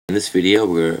In this video,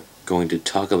 we're going to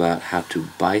talk about how to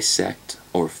bisect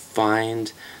or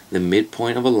find the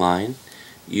midpoint of a line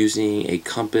using a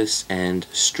compass and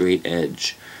straight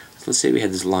edge. So let's say we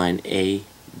have this line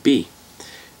AB,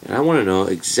 and I want to know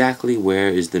exactly where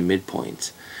is the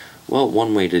midpoint. Well,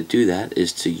 one way to do that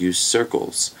is to use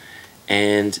circles,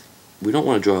 and we don't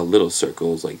want to draw little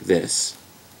circles like this,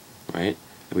 right?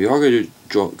 And we are going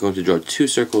to draw two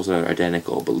circles that are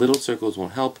identical, but little circles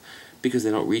won't help because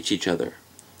they don't reach each other.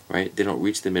 Right? They don't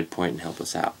reach the midpoint and help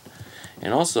us out.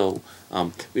 And also,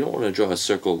 we don't want to draw a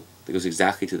circle that goes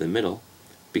exactly to the middle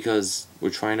because we're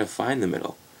trying to find the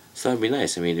middle. So that would be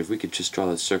nice. I mean, if we could just draw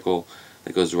a circle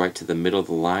that goes right to the middle of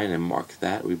the line and mark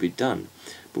that, we'd be done.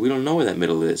 But we don't know where that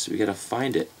middle is. We got to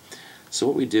find it. So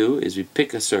what we do is we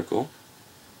pick a circle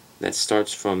that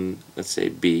starts from, let's say,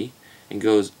 B and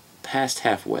goes past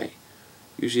halfway,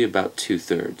 usually about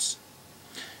 2/3.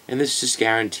 And this just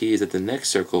guarantees that the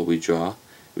next circle we draw,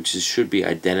 which should be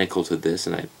identical to this,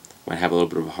 and I might have a little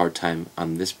bit of a hard time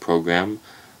on this program.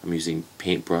 I'm using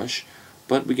paintbrush,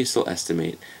 but we can still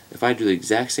estimate. If I do the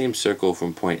exact same circle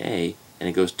from point A and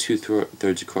it goes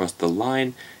 2/3 across the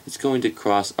line, it's going to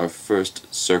cross our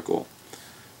first circle.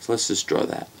 So let's just draw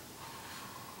that.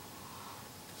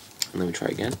 And let me try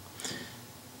again.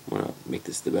 I'm going to make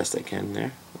this the best I can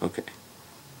there. Okay.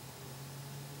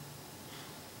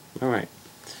 Alright.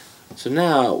 So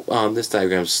now this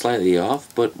diagram is slightly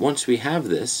off, but once we have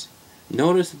this,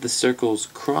 notice that the circles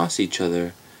cross each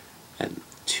other at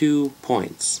 2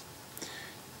 points.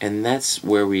 And that's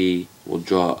where we will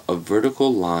draw a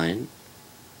vertical line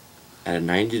at a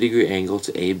 90-degree angle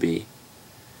to AB,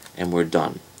 and we're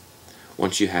done.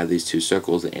 Once you have these two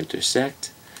circles that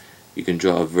intersect, you can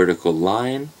draw a vertical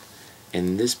line,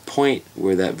 and this point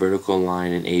where that vertical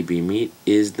line and AB meet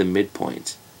is the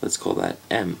midpoint. Let's call that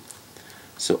M.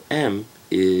 So M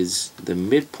is the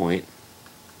midpoint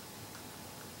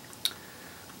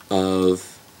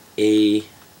of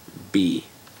AB,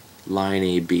 line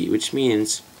AB, which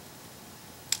means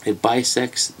it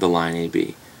bisects the line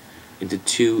AB into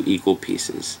two equal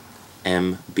pieces,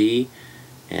 MB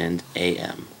and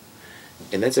AM.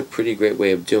 And that's a pretty great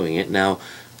way of doing it. Now,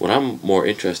 what I'm more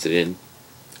interested in,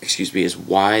 is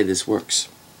why this works.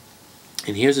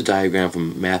 And here's a diagram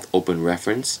from Math Open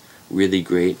Reference. Really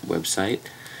great website.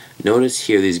 Notice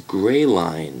here these gray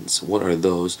lines. What are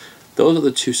those? Those are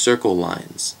the two circle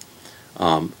lines.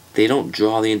 They don't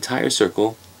draw the entire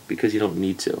circle because you don't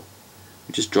need to.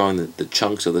 We're just drawing the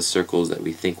chunks of the circles that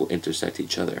we think will intersect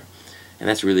each other. And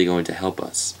that's really going to help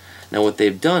us. Now what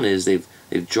they've done is they've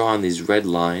drawn these red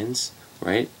lines,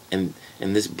 right? And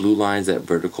this blue line is that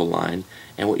vertical line.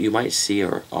 And what you might see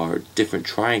are different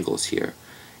triangles here.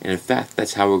 And in fact,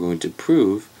 that's how we're going to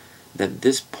prove that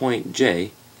this point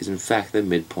J is in fact the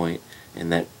midpoint, and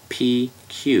that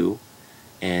PQ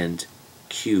and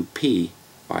QP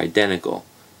are identical.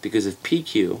 Because if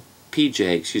PJ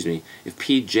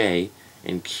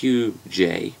and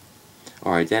QJ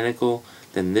are identical,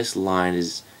 then this line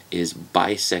is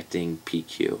bisecting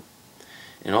PQ.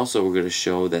 And also we're going to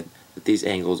show that these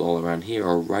angles all around here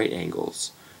are right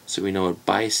angles. So we know it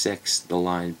bisects the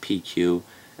line PQ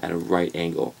at a right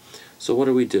angle. So what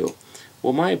do we do?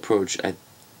 Well, my approach,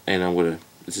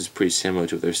 this is pretty similar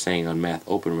to what they're saying on Math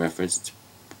Open Reference, it's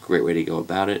a great way to go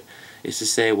about it, is to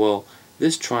say, well,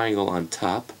 this triangle on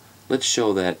top, let's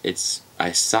show that it's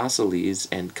isosceles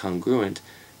and congruent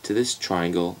to this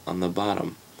triangle on the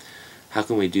bottom. How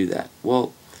can we do that?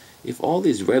 Well, if all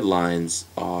these red lines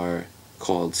are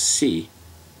called C,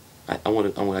 I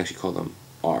want to actually call them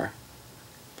R,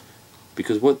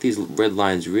 because what these red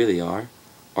lines really are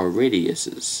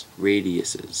radiuses.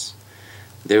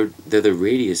 They're the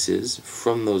radiuses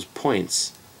from those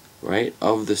points, right,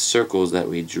 of the circles that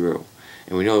we drew.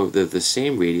 And we know they're the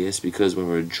same radius because when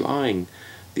we're drawing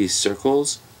these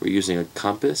circles, we're using a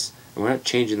compass, and we're not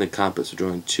changing the compass. We're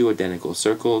drawing two identical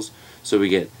circles, so we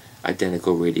get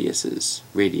identical radiuses,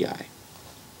 radii.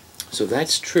 So if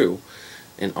that's true,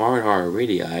 and R are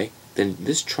radii, then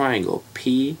this triangle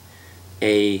PAQ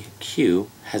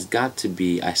has got to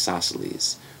be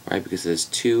isosceles, right? Because there's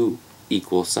two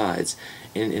equal sides.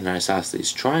 In an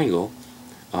isosceles triangle,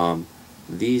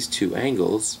 these two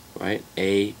angles, right,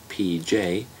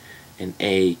 APJ and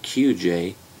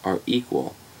AQJ are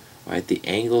equal, right? The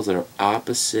angles that are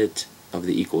opposite of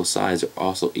the equal sides are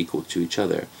also equal to each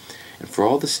other. And for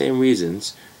all the same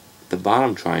reasons, the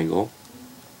bottom triangle,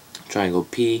 triangle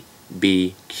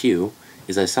PBQ,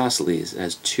 is isosceles. It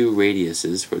has two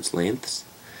radiuses for its lengths,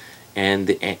 and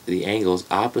the angles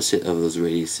opposite of those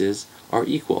radiuses are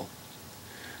equal.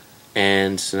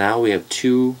 And so now we have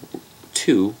two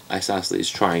isosceles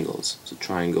triangles. So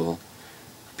triangle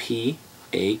P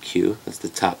PAQ, that's the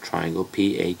top triangle,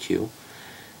 PAQ,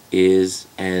 is,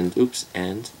 and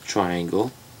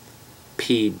triangle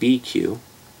PBQ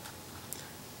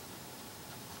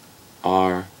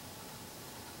are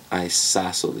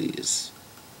isosceles.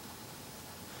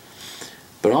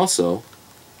 But also,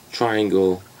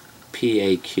 triangle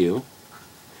PAQ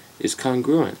is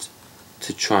congruent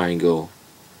to triangle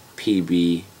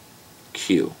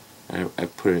PBQ. I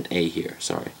put an A here,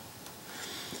 sorry.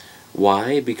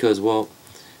 Why? Because, well,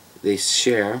 they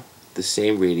share the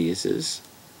same radiuses,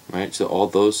 right? So all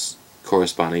those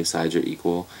corresponding sides are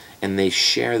equal, and they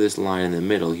share this line in the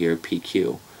middle here,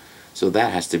 PQ. So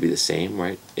that has to be the same,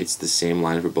 right? It's the same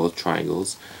line for both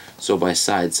triangles. So by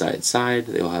side, side, side,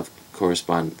 they'll have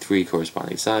three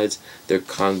corresponding sides. They're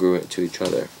congruent to each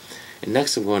other. And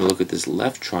next I'm going to look at this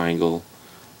left triangle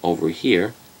over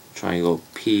here, triangle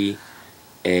PAB,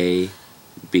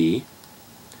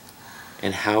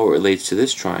 and how it relates to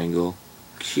this triangle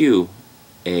QAB.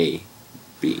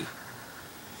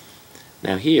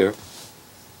 Now here,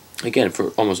 again, for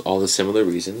almost all the similar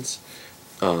reasons,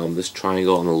 this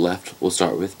triangle on the left, we'll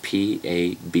start with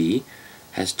PAB,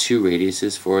 has two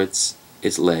radiuses for its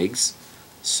legs,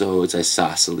 so it's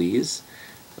isosceles.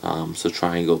 So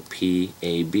triangle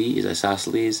PAB is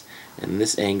isosceles, and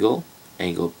this angle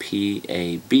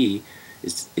PAB,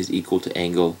 is equal to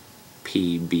angle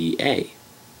PBA.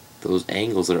 Those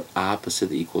angles that are opposite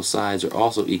the equal sides are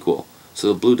also equal,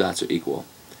 so the blue dots are equal.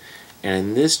 And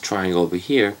in this triangle over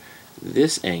here,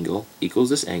 this angle equals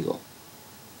this angle,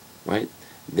 right?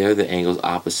 They're the angles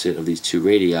opposite of these two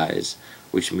radii,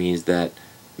 which means that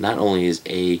not only is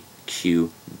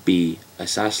AQB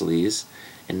isosceles,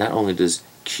 and not only does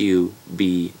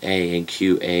QBA and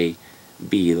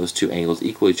QAB, those two angles,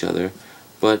 equal each other,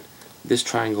 but this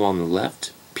triangle on the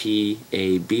left,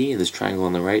 PAB, and this triangle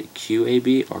on the right,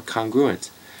 QAB, are congruent.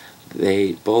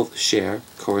 They both share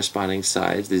corresponding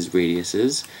sides, these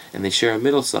radiuses, and they share a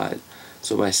middle side.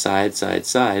 So by side, side,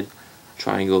 side,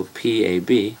 triangle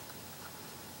PAB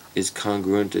is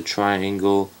congruent to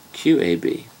triangle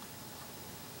QAB.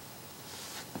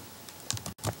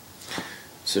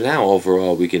 So now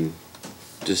overall we can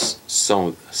just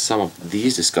sum of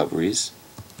these discoveries.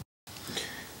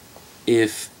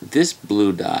 If this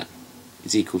blue dot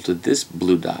is equal to this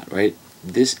blue dot, right?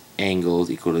 This angle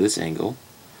is equal to this angle,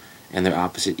 and they're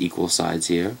opposite equal sides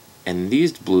here, and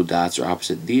these blue dots are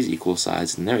opposite these equal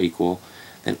sides, and they're equal,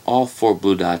 then all four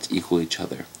blue dots equal each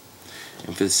other.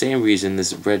 And for the same reason,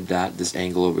 this red dot, this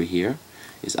angle over here,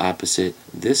 is opposite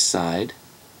this side,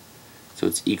 so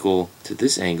it's equal to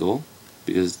this angle,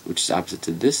 which is opposite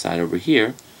to this side over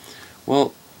here.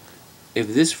 Well,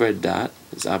 if this red dot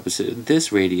is opposite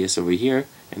this radius over here,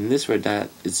 and this red dot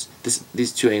is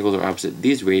these two angles are opposite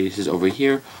these radiuses over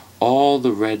here, all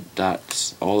the red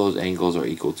dots, all those angles are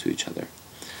equal to each other.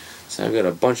 So I've got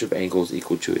a bunch of angles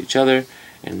equal to each other,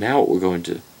 and now what we're going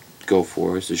to go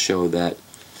for is to show that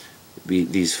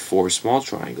these four small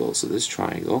triangles, so this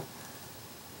triangle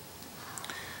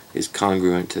is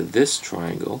congruent to this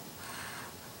triangle,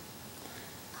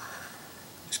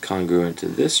 is congruent to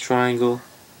this triangle,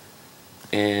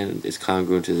 and is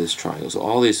congruent to this triangle. So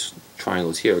all these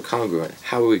triangles here are congruent.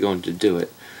 How are we going to do it?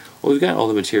 Well, we've got all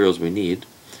the materials we need.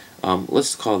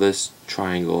 Let's call this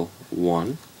triangle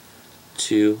 1,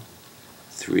 2,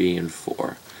 3, and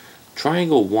 4.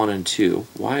 Triangle 1 and 2,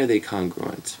 why are they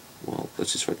congruent? Well,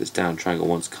 let's just write this down. Triangle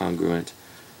 1 is congruent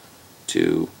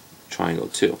to triangle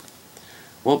 2.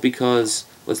 Well, because,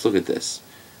 let's look at this.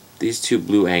 These two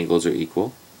blue angles are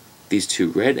equal, these two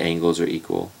red angles are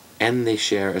equal, and they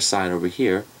share a side over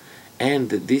here, and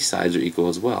these sides are equal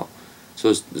as well.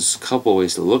 So there's a couple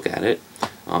ways to look at it.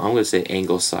 I'm going to say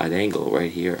angle side angle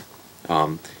right here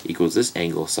equals this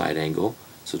angle side angle.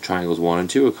 So triangles 1 and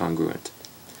 2 are congruent.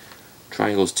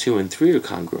 Triangles 2 and 3 are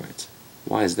congruent.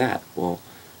 Why is that? Well,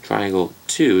 triangle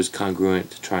 2 is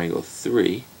congruent to triangle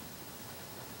 3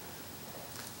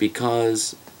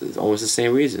 because it's almost the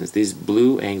same reasons. These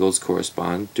blue angles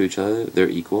correspond to each other, they're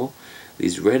equal.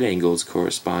 These red angles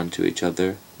correspond to each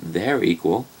other, they're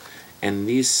equal. And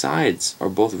these sides are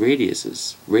both radii,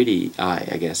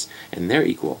 I guess, and they're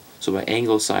equal. So by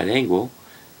angle side angle,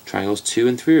 triangles 2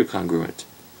 and 3 are congruent.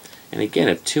 And again,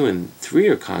 if 2 and 3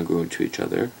 are congruent to each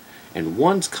other, and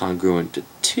 1's congruent to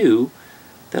 2,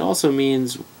 that also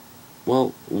means,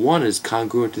 well, 1 is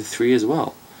congruent to 3 as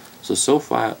well. So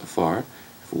far, if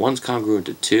 1's congruent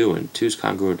to 2 and 2's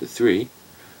congruent to 3,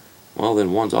 well, then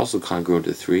 1's also congruent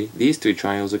to 3. These three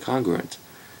triangles are congruent.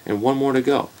 And one more to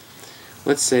go.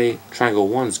 Let's say triangle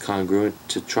 1 is congruent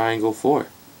to triangle 4,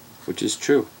 which is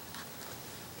true.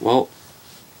 Well,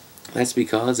 That's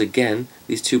because, again,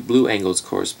 these two blue angles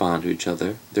correspond to each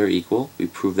other. They're equal. We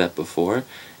proved that before.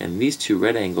 And these two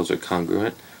red angles are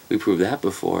congruent. We proved that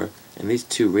before. And these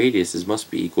two radiuses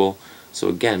must be equal. So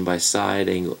again, by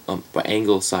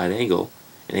angle, side angle,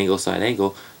 and angle, side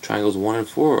angle, triangles 1 and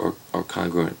 4 are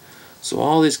congruent. So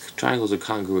all these triangles are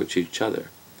congruent to each other.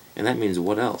 And that means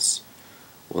what else?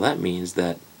 Well, that means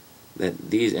that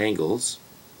these angles,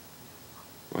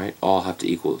 right, all have to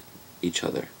equal each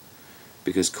other,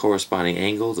 because corresponding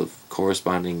angles of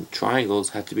corresponding triangles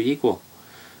have to be equal.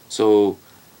 So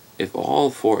if all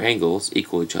 4 angles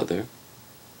equal each other,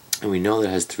 and we know that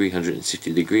it has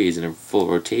 360 degrees in a full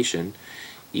rotation,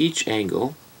 each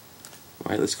angle,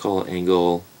 right, let's call it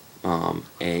angle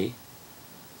A.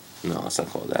 No, let's not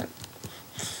call it that.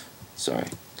 Sorry.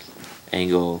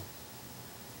 Angle,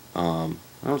 what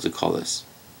was it call this?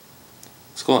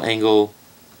 Let's call it angle,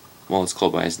 well, it's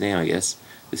called by its name, I guess.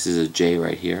 This is a J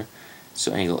right here.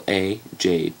 So angle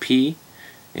AJP,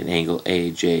 and angle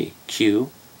AJQ,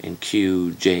 and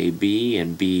QJB,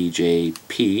 and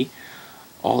BJP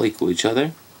all equal each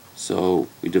other. So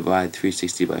we divide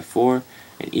 360 by 4,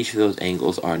 and each of those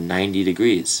angles are 90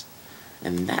 degrees.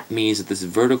 And that means that this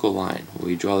vertical line, when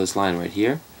we draw this line right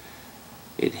here,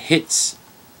 it hits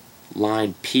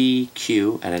line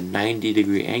PQ at a 90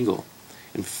 degree angle.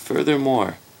 And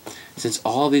furthermore, since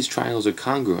all these triangles are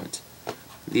congruent,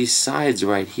 these sides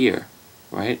right here,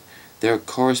 right, they're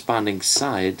corresponding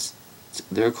sides,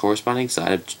 they're a corresponding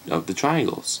side of the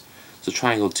triangles. So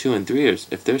triangle 2 and 3,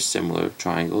 if they're similar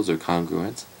triangles or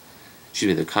congruent, excuse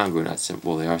me, they're congruent, not similar,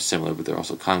 well, they are similar, but they're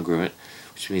also congruent,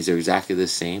 which means they're exactly the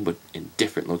same, but in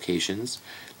different locations,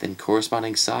 then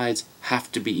corresponding sides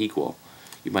have to be equal.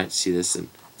 You might see this in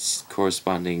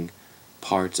corresponding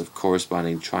parts of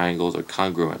corresponding triangles are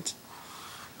congruent.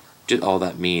 Just all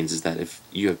that means is that if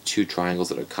you have 2 triangles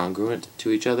that are congruent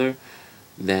to each other,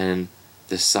 then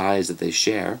the sides that they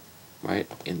share, right,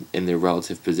 in their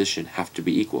relative position have to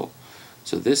be equal.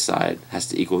 So this side has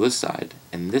to equal this side,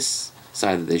 and this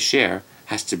side that they share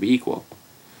has to be equal.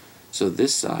 So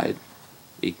this side,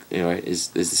 right, is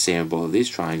the same in both of these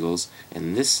triangles,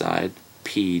 and this side,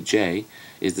 PJ,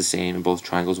 is the same in both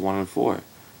triangles 1 and 4.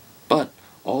 But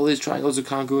all these triangles are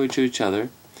congruent to each other,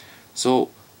 so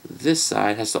this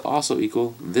side has to also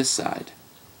equal this side,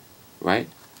 right?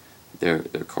 They're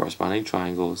corresponding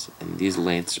triangles, and these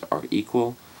lengths are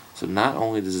equal. So not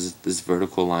only does this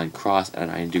vertical line cross at a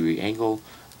 90 degree angle,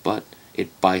 but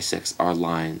it bisects our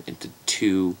line into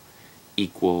 2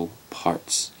 equal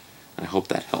parts. And I hope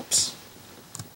that helps.